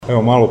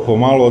Evo, malo po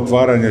malo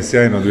otvaranje,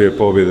 sjajno 2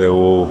 pobjede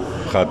u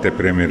HT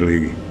Premier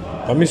ligi.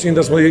 Pa mislim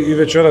da smo i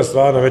večera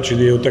stvarno veći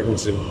dio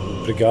utakmice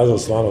prikazali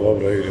stvarno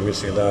dobro igri.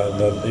 Mislim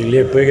da i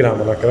lijepo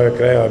igramo na kraju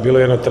krajeva. Bilo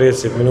je jedno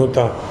 30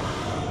 minuta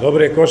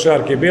dobre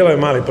košarke, bilo je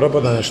mali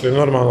propadanje što je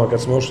normalno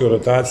kad smo ušli u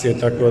rotacije,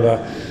 tako da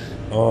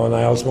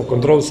ali smo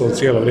kontrolisali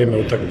cijelo vrijeme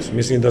utakmicu.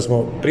 Mislim da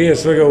smo prije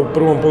svega u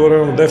prvom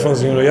poluvremenu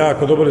defanzivno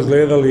jako dobro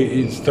izgledali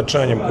i s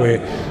trčanjem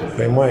koje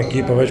je moja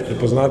ekipa već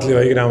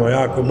prepoznatljiva, igramo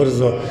jako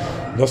brzo,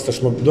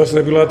 dosta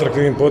je bilo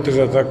atraktivnih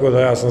poteza, tako da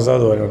ja sam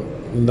zadovoljan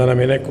da nam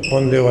je neko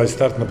ponudio ovaj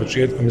start na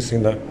početku.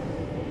 Mislim da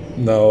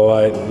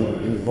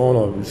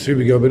svi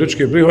bi ga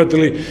objeručke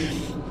prihvatili.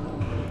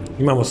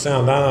 Imamo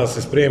 7 dana da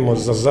se spremimo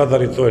za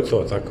Zadar i to je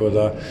to, tako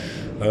da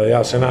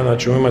ja se nadam da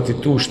ćemo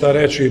imati tu šta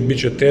reći, bit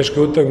će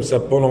teška utakmica,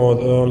 ponovo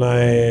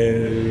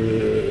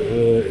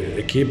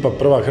ekipa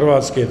prva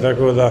Hrvatske,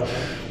 tako da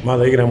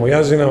mada igramo u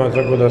Jazinama,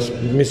 tako da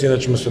mislim da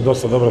ćemo se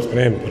dosta dobro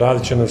spremiti.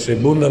 Radit će nam se i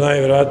bunda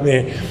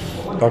najvjerojatnije,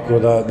 tako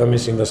da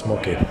mislim da smo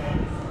okej.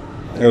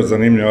 Evo,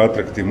 zanimljiva,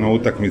 atraktivna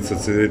utakmica,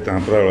 Cedevita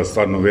napravila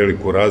stvarno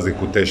veliku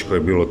razliku, teško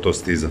je bilo to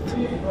stizati.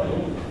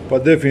 Pa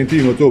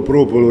definitivno to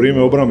prvo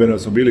polovrijeme obrambeno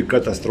smo bili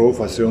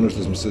katastrofa, sve ono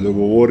što smo se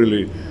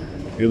dogovorili,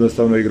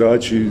 jednostavno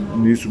igrači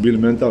nisu bili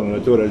mentalno na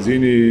toj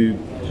razini i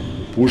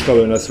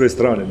puštalo je na sve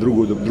strane.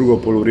 Drugo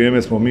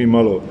polovrijeme smo mi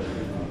malo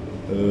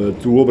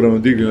tu obranu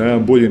digli na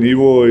jedan bolji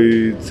nivo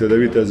i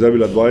Cedevita je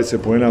zabila 20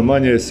 poena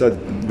manje. Sad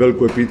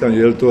veliko je pitanje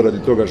je li to radi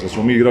toga što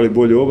smo mi igrali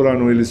bolju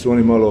obranu ili su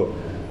oni malo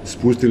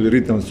spustili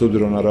ritam s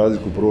obzirom na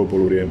razliku prvo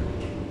polovrijeme.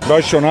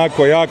 Baš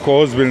onako jako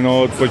ozbiljno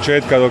od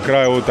početka do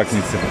kraja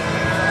utakmice.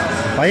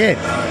 Pa je,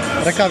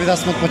 rekao bi da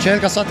smo od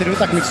početka shvatili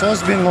utakmicu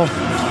ozbiljno.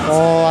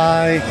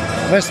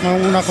 Već smo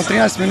nakon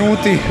 13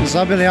 minuti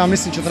zabili, ja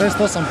mislim,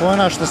 48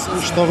 poena,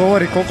 što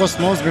govori koliko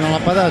smo ozbiljno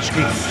napadački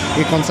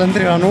i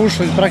koncentrirano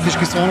ušli.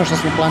 Praktički sve ono što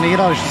smo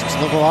planirali, što smo se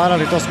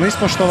dogovarali, to smo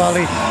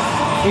ispoštovali.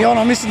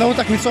 I mislim da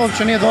utakmica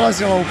uopće nije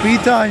dolazila u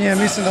pitanje,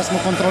 mislim da smo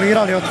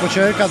kontrolirali od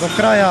početka do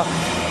kraja.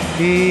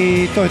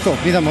 I to je to,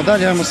 idemo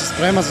dalje, idemo se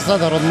spremati za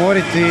Zadar,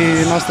 odmoriti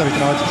i nastaviti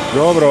raditi.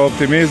 Dobro,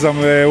 optimizam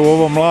je u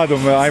ovom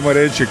mladom, ajmo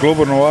reći,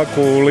 klubu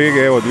Novaku u lige,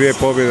 evo 2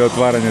 pobjede,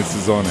 otvaranje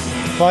sezone.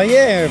 Pa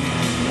je,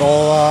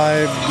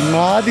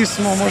 mladi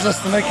smo, možda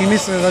ste neki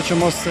mislili da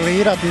ćemo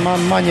oscilirati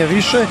manje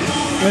više,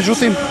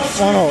 međutim,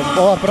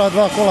 ova prva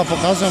 2 kola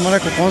pokazujemo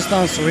neku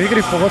konstancu u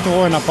igri, pogotovo u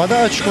ovoj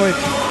napadačkoj.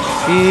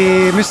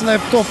 I mislim da je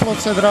to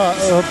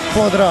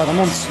plod rada,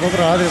 momci su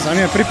dobro radili, za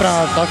njih je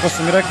priprema, tako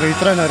su mi rekli i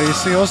treneri i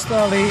svi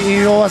ostali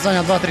i ova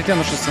zadnja 2-3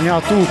 tjedna što sam ja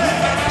tu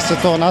se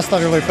to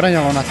nastavilo i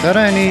prenijelo na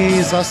teren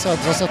i za sad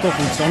to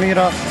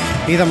funkcionira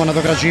i idemo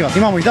nadograđivati.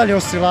 Imamo i dalje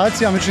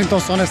oscilacija, međutim to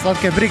su one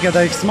slatke brige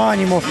da ih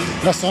smanjimo,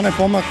 da se one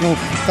pomaknu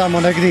tamo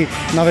negdje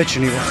na veći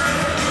nivo.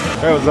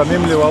 Evo,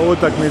 zanimljiva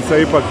utakmica,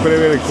 ipak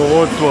preveliko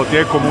vodstvo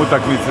tijekom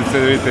utakmice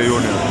Cedevita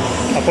junior.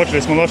 A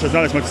počeli smo loše,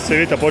 znali smo da će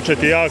Cedevita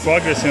početi jako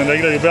agresivno, da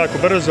igraju jako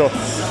brzo.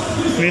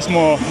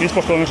 Nismo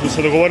što ono što smo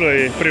se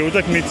dogovorili prije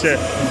utakmice.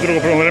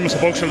 Drugo vreme smo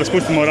pokušali da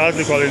spustimo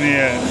razliku, ali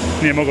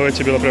nije moglo, već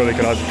je bilo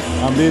prevelika razlika.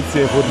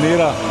 Ambicije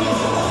turnira?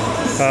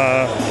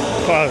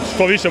 Pa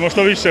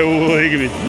što više u igri.